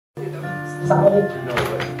Sakit. No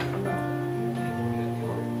way.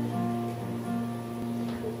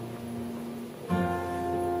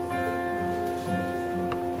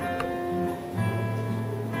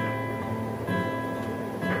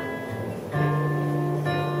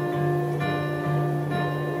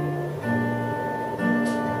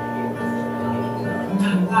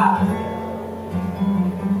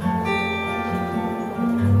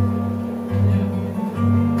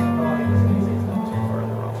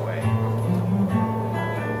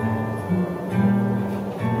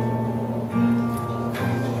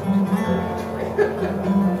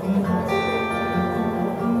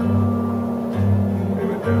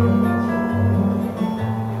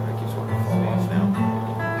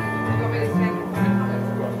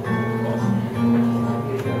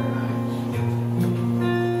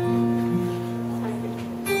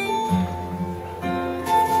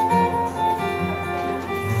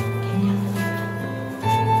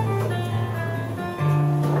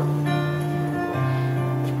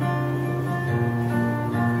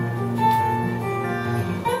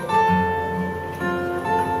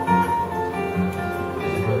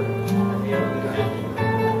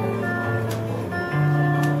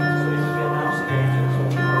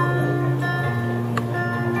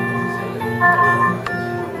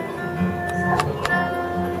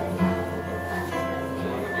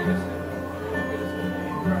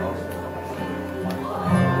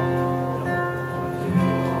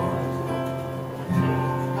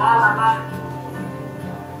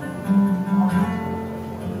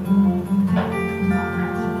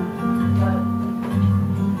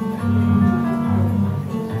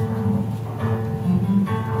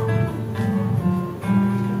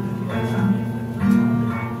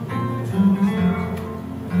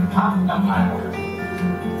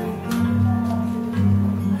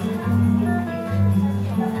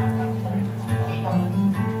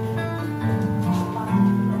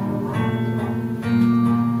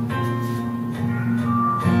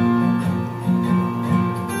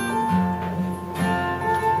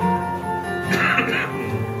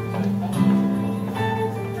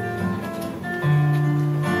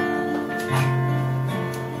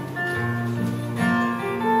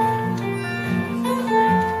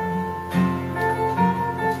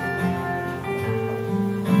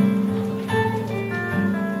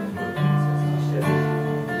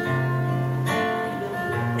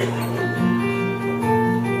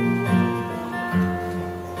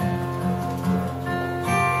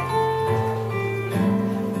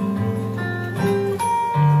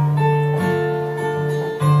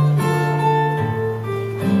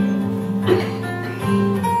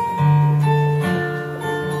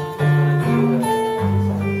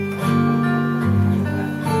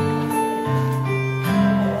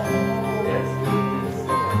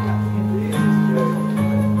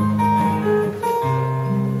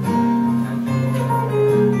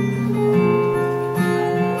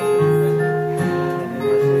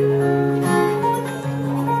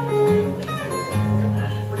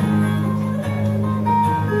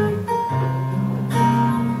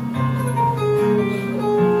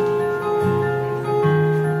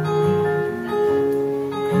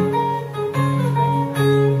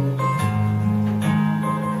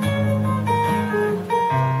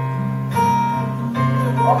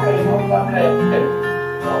 Okay, no problem.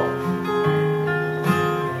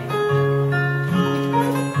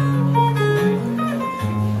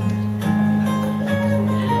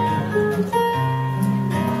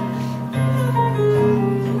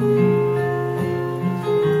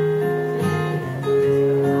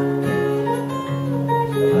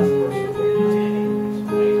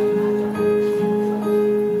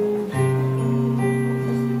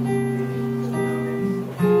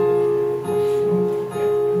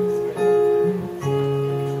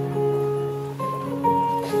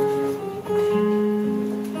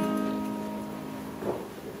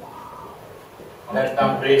 Let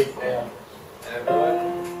them breathe there.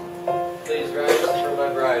 Everyone, please rise for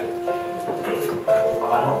my bride.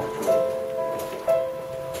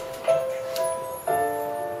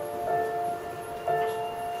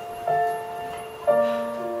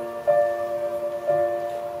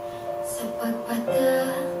 Sa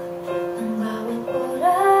pagpatak ng bawat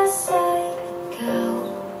oras ay ikaw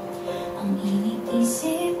ang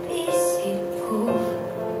iniisip-isip ko.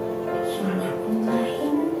 Hindi ko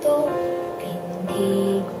mahinto,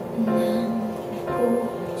 pindig ng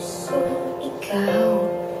puso. Ikaw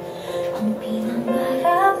ang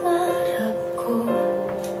pinangarap-ngarap ko.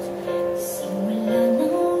 Simula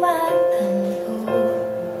nang matanto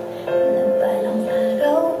na balang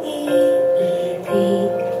araw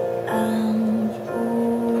iibig ang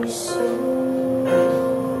puso.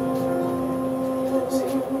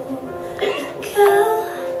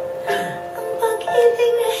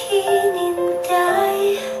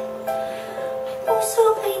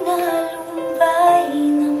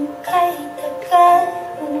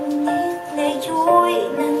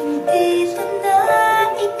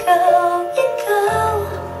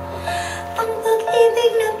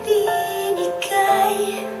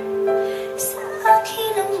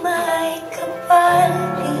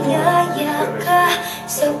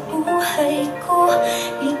 sa buhay ko.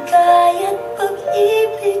 Ligaya't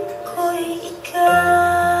pag-ibig ko'y ikaw.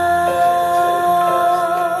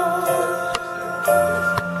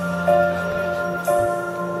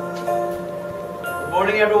 Good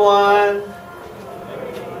morning, everyone.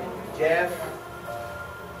 Jeff,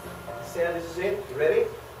 Sarah, this is it. You ready?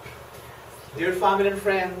 Dear family and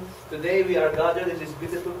friends, today we are gathered in this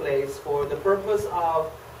beautiful place for the purpose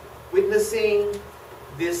of witnessing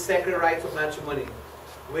this sacred rites of matrimony.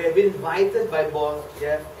 We have been invited by both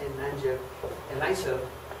Jeff and Angel and Lisa,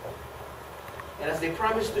 and as they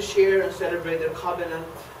promised to share and celebrate their covenant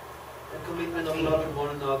and commitment of love with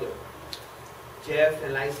one another, Jeff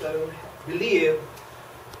and Lisa believe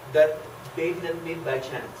that they did not meet by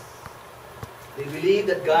chance. They believe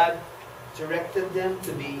that God directed them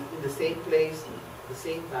to be in the same place at the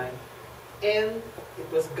same time, and it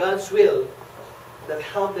was God's will that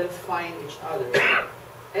helped them find each other.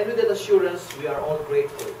 And with that assurance, we are all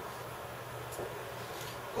grateful.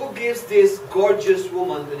 Who gives this gorgeous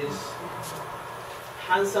woman to this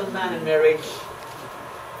handsome man in marriage?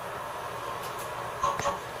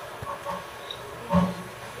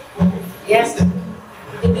 Yes,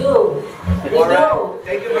 we do. Alright.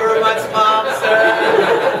 Thank you very much, ma'am, sir.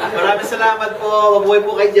 Maraming salamat po. Mabuhay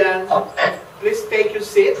po kayo dyan. Please take your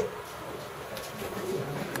seat.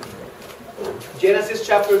 Genesis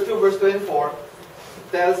chapter 2, verse 24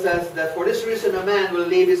 tells us that for this reason a man will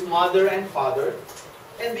leave his mother and father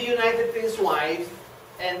and be united to his wife,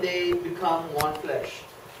 and they become one flesh.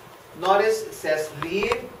 Notice it says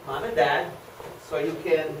leave mom and dad so you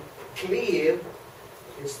can cleave,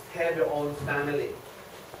 have your own family.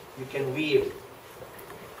 You can weave.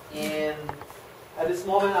 And at this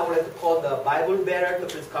moment, I would like to call the Bible bearer to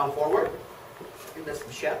please come forward. I think that's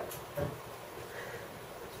Michelle.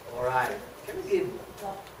 All right. Can we give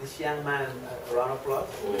this young man a round of applause?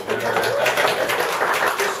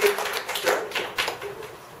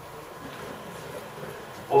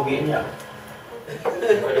 Pogi niya.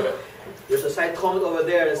 There's a side comment over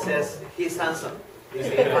there that says, he's handsome. He's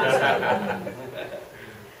handsome.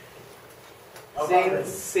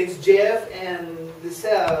 Since Jeff and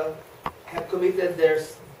Lisa have committed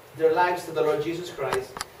their lives to the Lord Jesus Christ,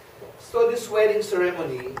 so this wedding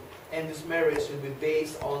ceremony and this marriage will be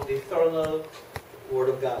based on the eternal Word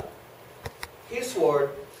of God. His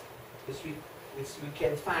Word, which we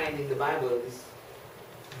can find in the Bible, is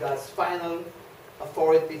God's final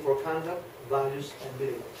authority for conduct, values, and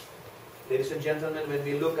belief. Ladies and gentlemen, when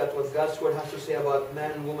we look at what God's Word has to say about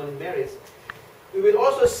man and woman in marriage, we will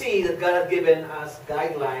also see that God has given us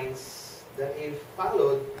guidelines that if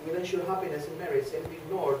followed, will ensure happiness in marriage, and if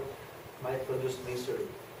ignored, might produce misery.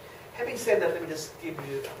 Having said that, let me just give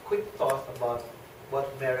you a quick thought about what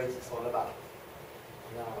marriage is all about.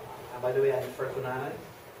 Now, by the way, I'm Fer Kunanay.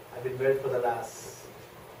 I've been married for the last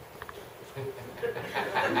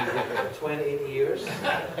 28 years.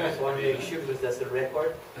 So I'm really sure because that's a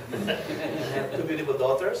record. I have two beautiful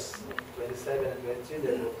daughters, 27 and 23.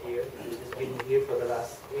 They're both here. They've just been here for the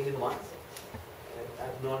last 18 months. And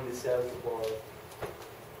I've known myself for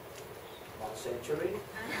 1 century.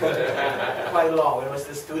 Quite long when I was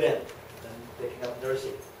a student and taking up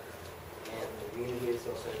nursing. And Winnie here is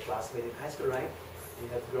also a classmate in high school, right? We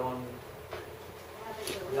have grown.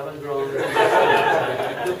 We haven't grown.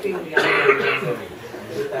 Looking younger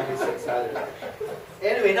every time we see each other.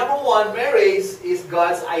 Anyway, number one, marriage is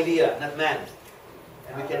God's idea, not man.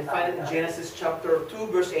 And we can find it in Genesis chapter 2,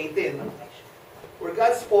 verse 18, where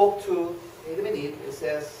God spoke to Adam and Eve. It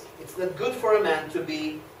says, it's not good for a man to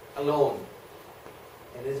be alone.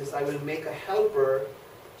 And it says, I will make a helper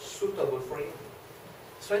suitable for him.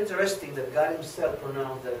 It's so interesting that God himself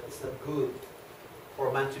pronounced that it's not good for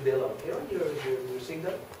a man to be alone. Aaron, you're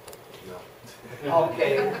single? No.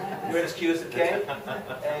 Okay, you're excused, okay?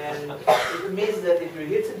 And it means that if you're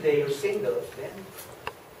here today, you're single, then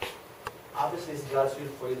obviously it's God's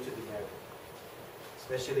will for you to be married.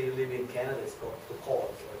 Especially you live in Canada, it's too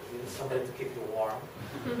cold. So you need somebody to keep you warm.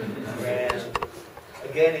 And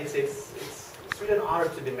again, it's really an honor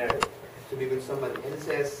to be married, to be with somebody. And it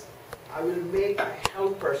says, I will make a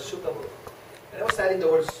helper suitable. And I was adding the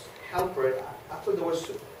word helper. After the word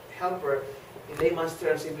helper, in layman's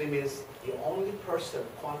terms, simply means the only person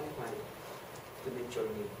qualified to meet your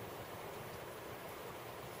need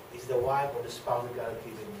is the wife or the spouse that God has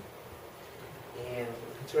given you. And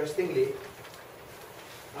interestingly,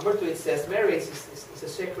 number 2, it says marriage is a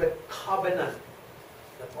sacred covenant.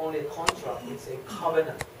 Not only a contract, it's a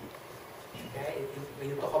covenant. Okay? When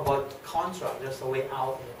you talk about contract, there's a way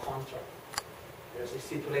out in a contract. There's a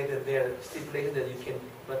stipulated that you can,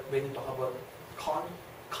 but when you talk about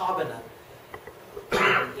covenant,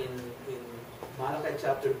 in Malachi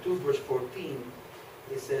chapter 2, verse 14,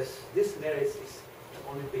 it says, this marriage is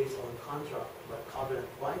not only based on contract, but covenant.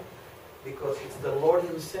 Why? Because it's the Lord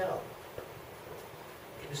Himself,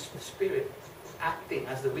 in the Spirit, acting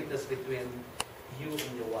as the witness between you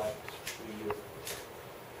and your wife, you.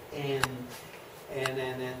 And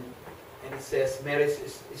it says marriage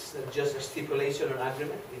is not just a stipulation or an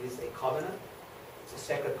agreement, it is a covenant, it's a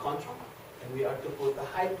sacred contract, and we are to put a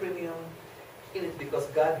high premium in it because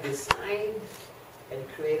God designed and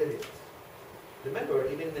created it. Remember,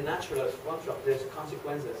 even in the natural contract, there's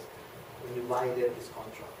consequences when you violate this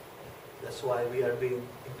contract. That's why we are being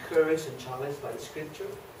encouraged and challenged by the Scripture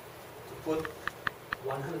to put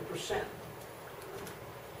 100%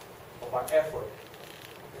 of our effort,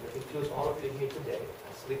 and it includes all of you here today,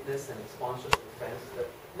 as witnesses and sponsors and friends, that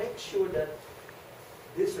make sure that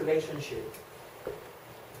this relationship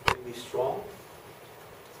will be strong,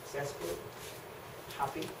 successful,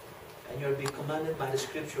 happy, and you'll be commanded by the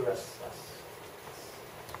Scripture as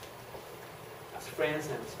friends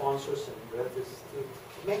and sponsors and relatives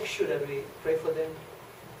to make sure that we pray for them,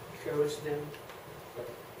 encourage them, that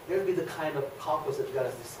they'll be the kind of couples that God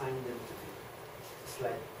has designed them to be. It's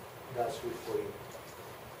like God's will for you.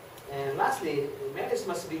 And lastly, marriage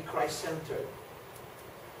must be Christ-centered,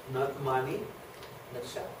 not money, not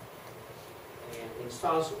self. And in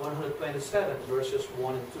Psalms 127, verses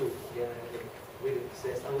 1 and 2, again, I read it, it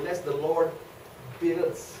says, unless the Lord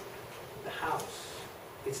builds the house,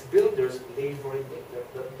 its builders labor in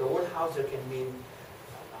it. The word house there can mean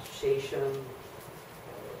association,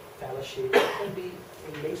 fellowship. It can be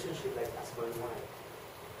a relationship like husband and wife.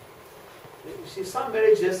 You see, some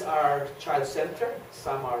marriages are child-centered,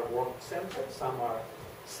 some are work-centered, some are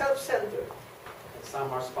self-centered, and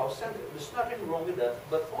some are spouse-centered. There's nothing wrong with that,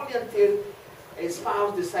 but only until a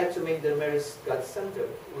spouse decides to make their marriage God-centered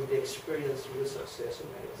will they experience real success in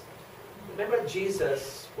marriage. Remember,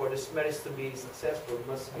 Jesus, for this marriage to be successful,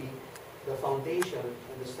 must be the foundation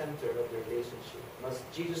and the center of the relationship.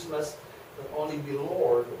 Jesus must not only be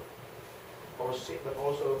Lord, but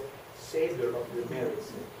also Savior of the marriage.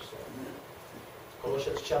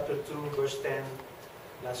 Colossians chapter 2, verse 10,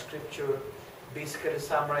 that scripture basically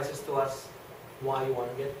summarizes to us why you want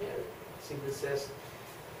to get married. It simply says,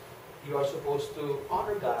 you are supposed to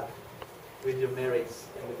honor God with your marriage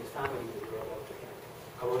and with the family that you are about to have.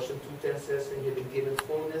 Colossians 2:10 says, and you have been given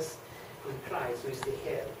fullness in Christ, who is the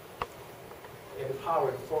head. Every power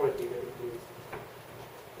and authority that includes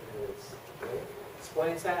marriage. Okay? At this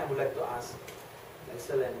point in time, I would like to ask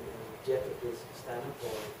Lisa and Jeff to please stand up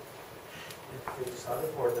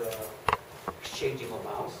for the exchanging of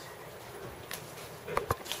vows.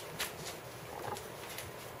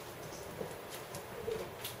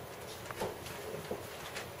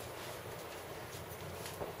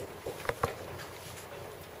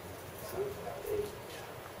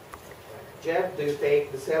 Jeff, do you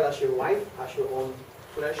take the cell as your wife, as your own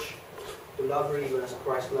flesh, to love her even as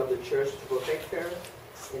Christ loved the church, to protect her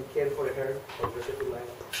and care for her for the rest of your life?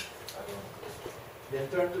 Then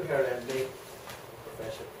turn to her and make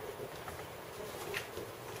profession.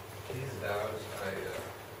 These vows I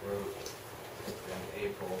wrote in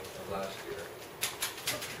April of last year.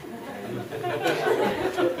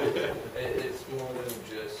 It's more than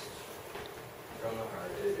just from the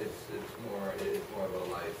heart. It's more of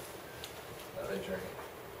a life, a journey.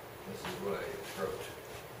 This is what I wrote.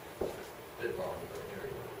 A bit long, but here we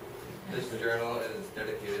go. This journal is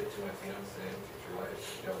dedicated to my fiancée and future wife,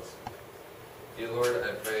 Jealousy. Dear Lord,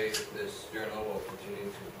 I pray this journal will continue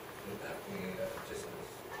to impact me just as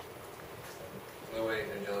the way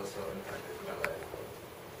Angelica impacted my life.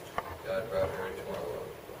 God brought her into our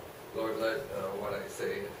world. Lord, let what I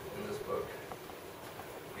say in this book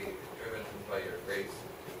be driven by your grace,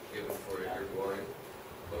 given for your glory.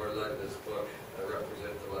 Lord, let this book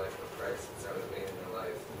represent the life of Christ inside of me in my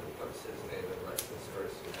life, and puts His name and likeness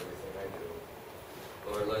first in everything I do.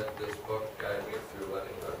 Lord, let this book guide me through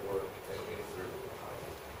letting God work in me through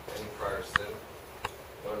any prior sin.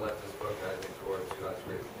 Lord, let this book guide me towards God's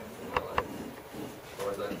greatness in my life.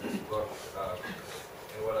 Lord, let this book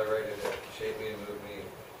and what I write in it shape me and move me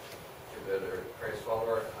to be a better Christ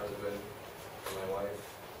follower, husband to my wife,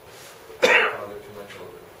 father to my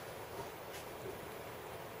children.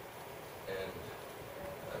 And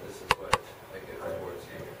this is what I give towards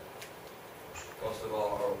you. Most of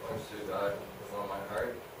all, I'll pursue God with all my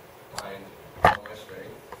heart, mind, and all my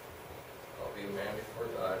strength. I'll be a man before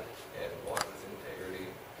God and walk with integrity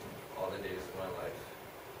all the days of my life.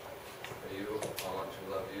 For you, I want to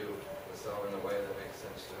love you and so in a way that makes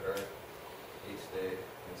sense to her each day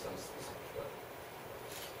in some specific way.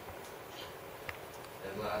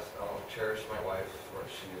 And last, I'll cherish my wife, for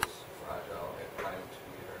she is fragile and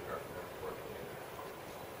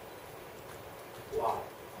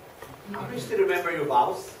How do you still remember your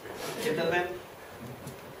vows, gentlemen?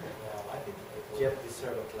 Well, I think Jeff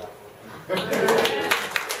deserves a clap.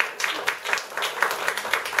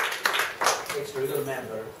 Takes a real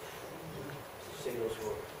member to say those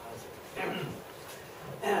words.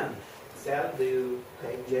 Sal, do you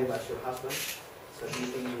take Jeff as your husband,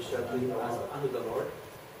 submitting yourself to him as unto the Lord,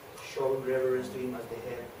 showing reverence to him as the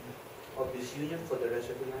head of this union for the rest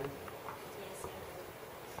of your life? Yes, sir.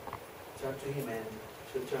 Turn to him and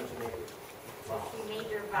she'll turn to make it. Wow. You made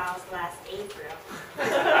your vows last April. I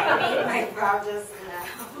made my vow just now.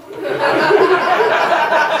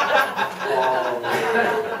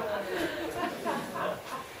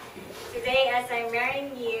 Today, as I'm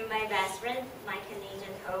marrying you, my best friend, my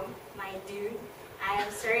Canadian home, my dude, I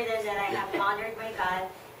am certain that I have honored my God,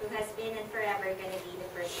 who has been and forever going to be the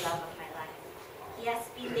first love of my life. He has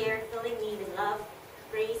been there filling me with love,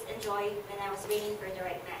 grace, and joy when I was waiting for the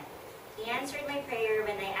right man. He answered my prayer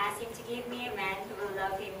when I asked him to give me a man who will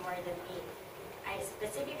love him more than me. I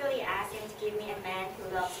specifically asked him to give me a man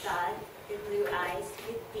who loves God, with blue eyes,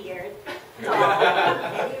 with beard, tall,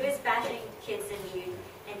 and who is passionate kids and youth,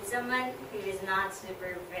 and someone who is not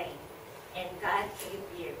super vain. And God gave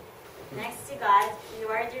you. Next to God, you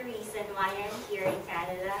are the reason why I'm here in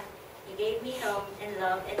Canada. You gave me home and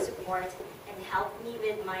love and support and helped me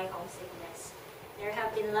with my homesickness. There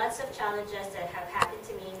have been lots of challenges that have happened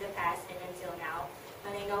to me in the past and until now,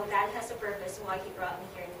 but I know God has a purpose why He brought me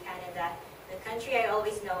here in Canada, the country I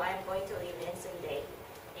always know I'm going to live in someday.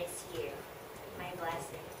 It's you, my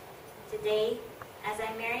blessing. Today, as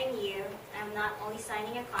I'm marrying you, I'm not only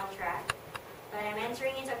signing a contract, but I'm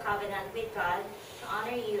entering into a covenant with God to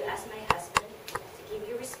honor you as my husband, to give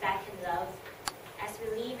you respect and love. As we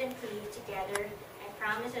live and cleave together, I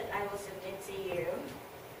promise that I will submit to you,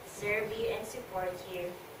 serve you and support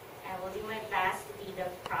you. I will do my best to be the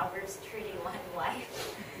Proverbs 31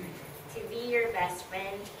 wife, to be your best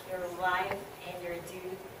friend, your wife, and your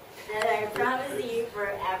dude, that I promise you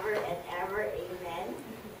forever and ever, amen.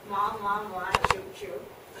 Mom, choo choo.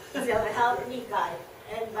 So help me God.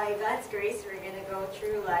 And by God's grace, we're going to go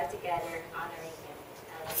through life together, honoring Him.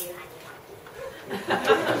 I love you, honey.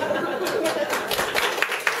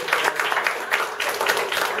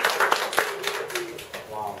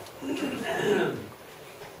 Wow.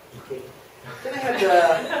 Okay. Can I have the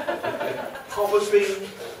compass ring?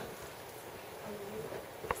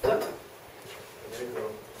 There you go.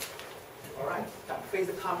 All right. Face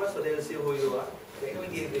the camera so they will see who you are. Okay. We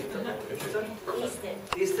give it. Easton.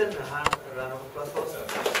 Easton, a round of applause.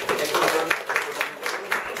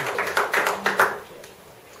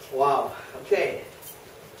 Wow. Okay.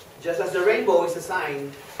 Just as the rainbow is a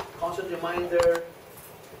sign, constant reminder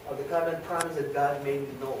of the covenant promise that God made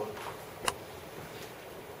with Noah.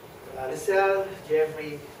 Lisel,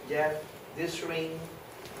 Jeff, this ring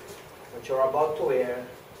that you're about to wear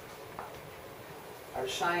are a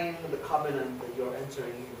sign of the covenant that you're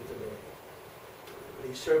entering into today.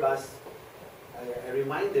 They serve as a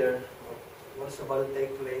reminder of what is about to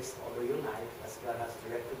take place over your life as God has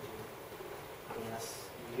directed you and as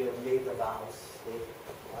you have made the vows,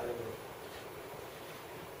 whatever.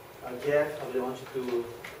 Jeff, I really want you to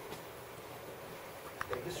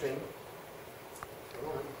take this ring. Come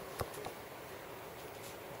on.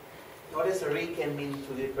 Notice a ring can mean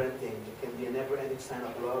two different things. It can be a never-ending sign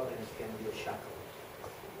of love, and it can be a shackle.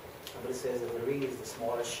 Somebody says that the ring is the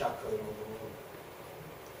smallest shackle in the world.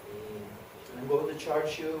 And I'm going to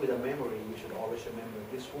charge you with a memory. You should always remember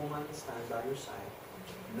this woman stands by your side,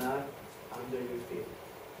 not under your feet.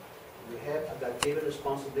 You have a God-given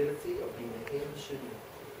responsibility of being a haven student.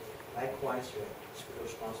 Likewise, you have spiritual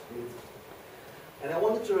responsibility. And I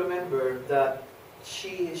want you to remember that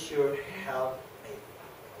she is your helpmate,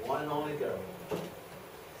 one and only girl.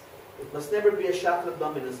 It must never be a shackle of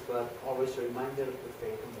dominance, but always a reminder of your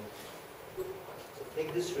faith in God. So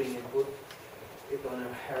take this ring and put it on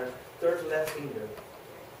her third left finger.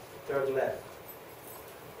 Third left.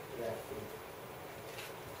 Left finger.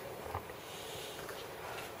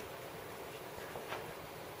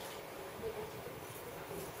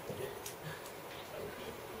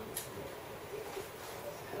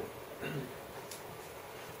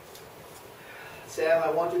 Sam,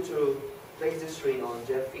 I want you to place this ring on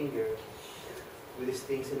Jeff's finger with these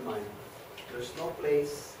things in mind. There's no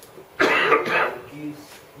place that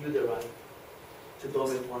gives you the right to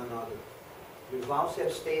dominate one another. Your vows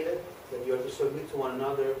have stated that you are to submit to one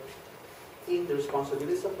another in the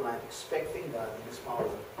responsibilities of life, expecting God and His power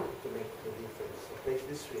to make the difference. So place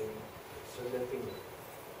this ring, so that finger.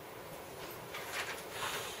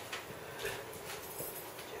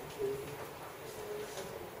 Gently.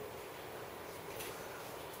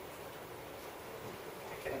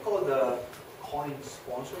 Can I call the coin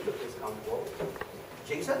sponsor to this come forward.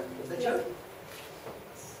 Jason, is that you?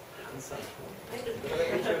 Handsome.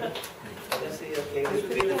 Let's see, okay, this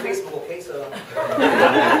will be in the Facebook, okay, so.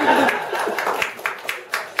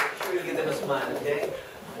 Sure you give them a smile, okay?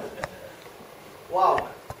 Wow.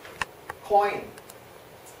 Coin.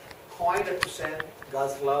 Coin represents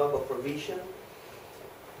God's love of provision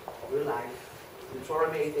of your life.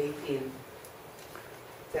 Deuteronomy 8:18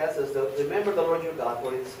 tells us that remember the Lord your God,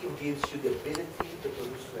 for it is He who gives you the ability to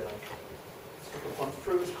produce wealth. So to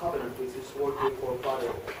confirm His covenant with His word to your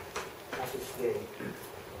forefather at this day.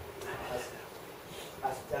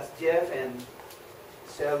 As Jeff and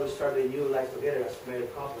Sarah will start a new life together as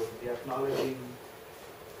married couple, they are acknowledging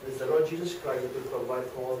that the Lord Jesus Christ will provide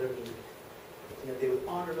for all their needs. And they will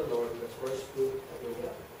honor the Lord with the first fruit of their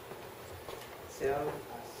wealth. Sarah,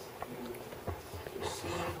 as you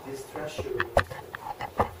receive this treasure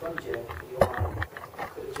from Jeff, you are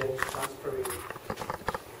Jeff transferring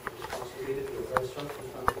responsibility, very strong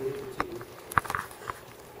responsibility to you.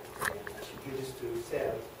 And as you give this to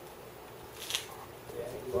Sarah,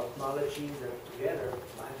 you are acknowledging that together,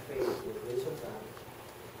 by faith, with the grace of God,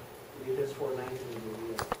 Philippians 4:19 will be.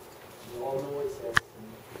 You all know what it says,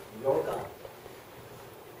 your God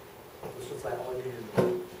will supply all your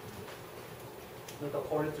needs. Not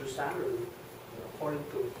according to standard, but according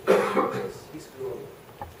to His glory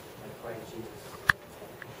and Christ Jesus.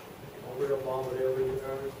 And over and above whatever you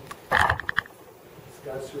earn, it's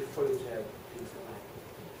God's will for you to have things in life.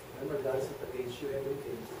 Remember, God is not against you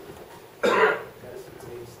everything. God is not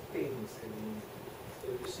against things. And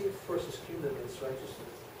if you seek first His kingdom and His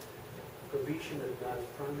righteousness, provision that God has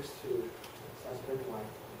promised to his husband and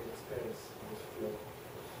wife and his parents in this field.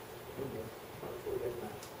 Remember, don't forget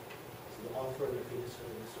that. It's the offer and the finish of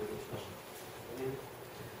this relationship. Amen.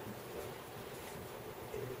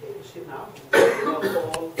 Can you take a seat now? We'll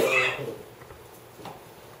call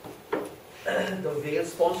the veil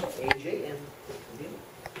sponsor, AJ and Neil.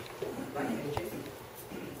 Right, AJ?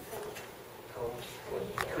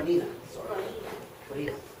 Corina. Sorry.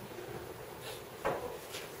 Corina.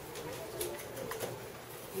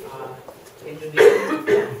 Can you kneel?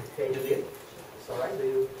 Can you kneel? It's all right. Do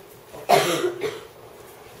you?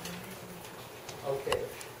 Okay.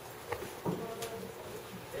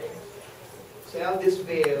 So now this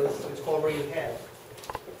veil, which cover your head,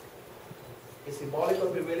 is symbolic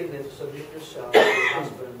of your willingness to submit yourself to your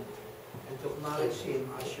husband and to acknowledge him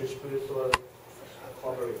as your spiritual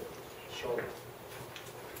covering, shoulder.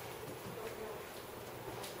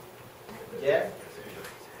 Yeah?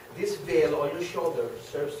 This veil on your shoulder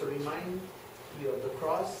serves to remind you of the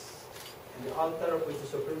cross and the altar of which the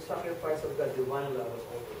supreme sacrifice of God's divine love was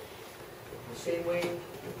offered. In the same way,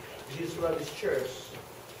 Jesus loved His church,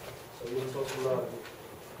 so you must also love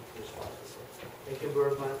your spouse. Thank you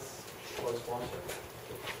very much for the sponsor.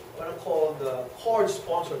 I want to call the cord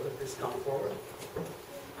sponsor to please come forward.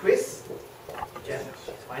 Chris? Jen,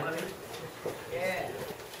 finally. Yeah.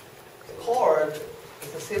 The cord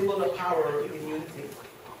is a symbol of power in unity.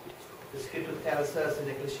 The scripture tells us in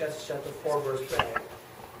Ecclesiastes chapter 4, verse 12,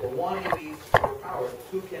 the one who needs power,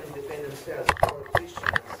 two can defend themselves, or three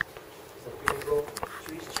strands. So if you broke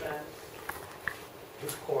three strands,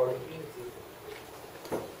 this cord, unity,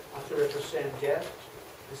 to represent death,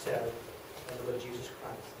 the self, and the Lord Jesus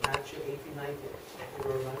Christ. Matthew 18:19. Thank you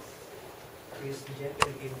very much. Chris and Jen,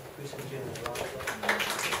 can you give Chris and Jen a round of applause?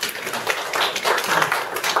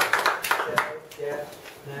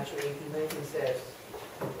 Matthew 18:19 says,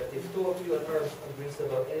 but if two of you on earth agrees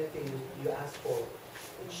about anything you ask for,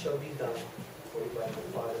 it shall be done for you by my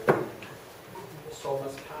Father. There's so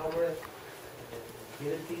much power and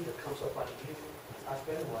unity that comes upon you as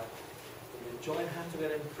husband and wife. When you join hands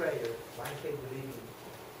together in prayer, by faith believing,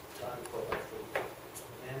 God will provide for you.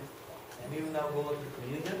 And we will now go to the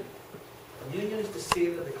communion. Communion is the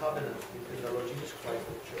seal of the covenant between the Lord Jesus Christ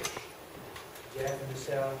and the church. Jeff and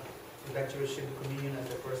Michelle would like to receive the communion as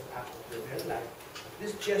the first act of their married life.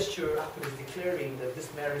 This gesture actually is declaring that this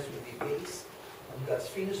marriage will be based on God's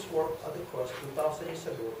finished work at the cross 2,000 years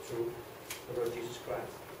ago through the Lord Jesus Christ.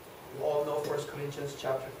 You all know 1 Corinthians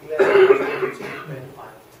chapter 11, verse 22 and 25.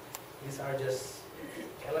 These are just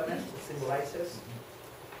elements that symbolizes.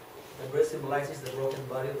 The bread symbolizes the broken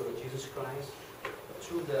body of the Lord Jesus Christ.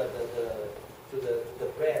 Through the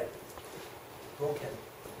bread broken,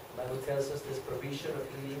 the Bible tells us this provision of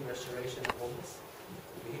healing, restoration, and wholeness.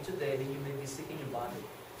 Here today, that you may be sick in your body.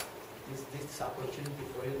 This is opportunity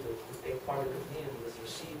for you to take part of the communion and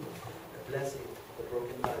receive the blessing, the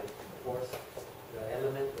broken body, of course, the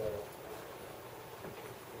element, the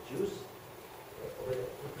juice, over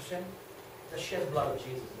the percent, the shed blood of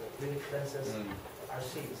Jesus that really cleanses our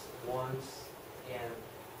sins once and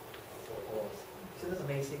for all. Isn't that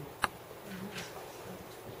amazing?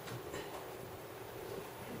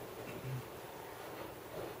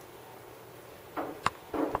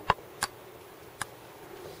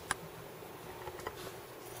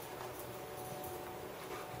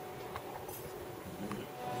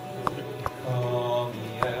 Call me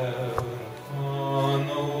out upon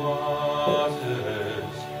the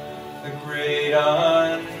waters, the great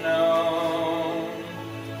unknown,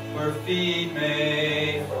 where feet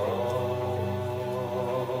may fall.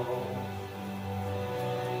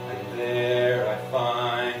 And there I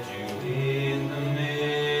find you in the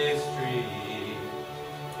mystery,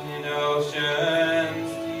 in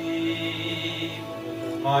oceans deep,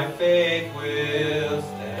 my faith will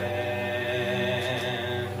stand.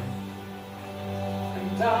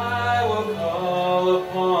 I will call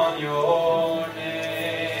upon your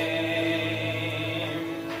name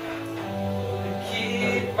and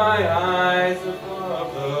keep my eyes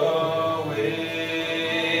above the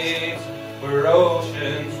waves where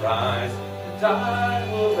oceans rise, and I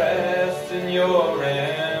will rest in your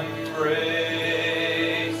embrace,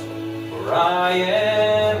 for I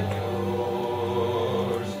am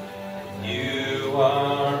yours and you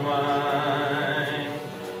are mine.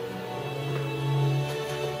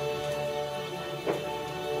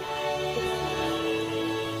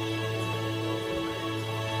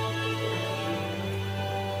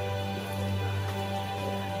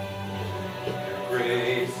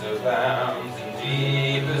 Grace abounds in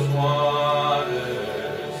deepest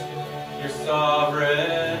waters. Your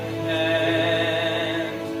sovereign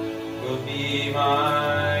hand will be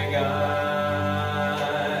my guide.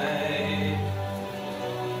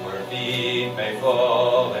 Where feet may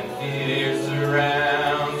fall and fear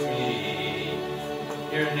surrounds me,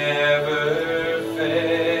 you never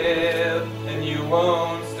fail and you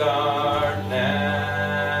won't start now.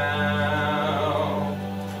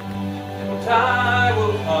 I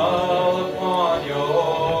will call upon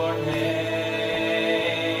your name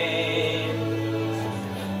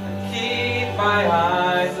and keep my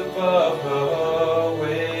eyes above the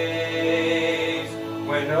waves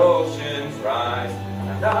when oceans rise,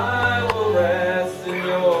 and I will rest in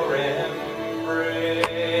your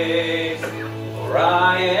embrace, for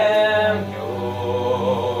I am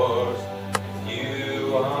yours,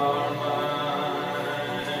 you are mine.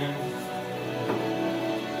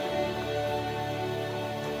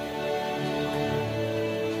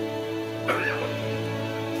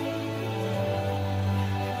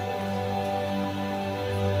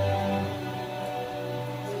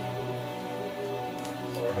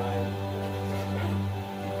 Alright.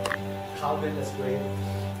 Calvin is great.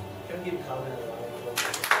 Can we give Calvin a round of applause?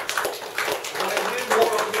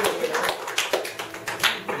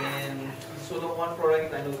 And so the one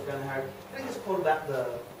product I know is kind of hard. Can I just pull back the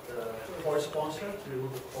cord sponsor to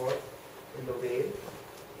remove the cord in the veil?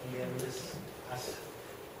 And just ask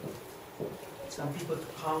some people to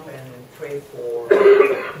come and pray for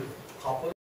couple.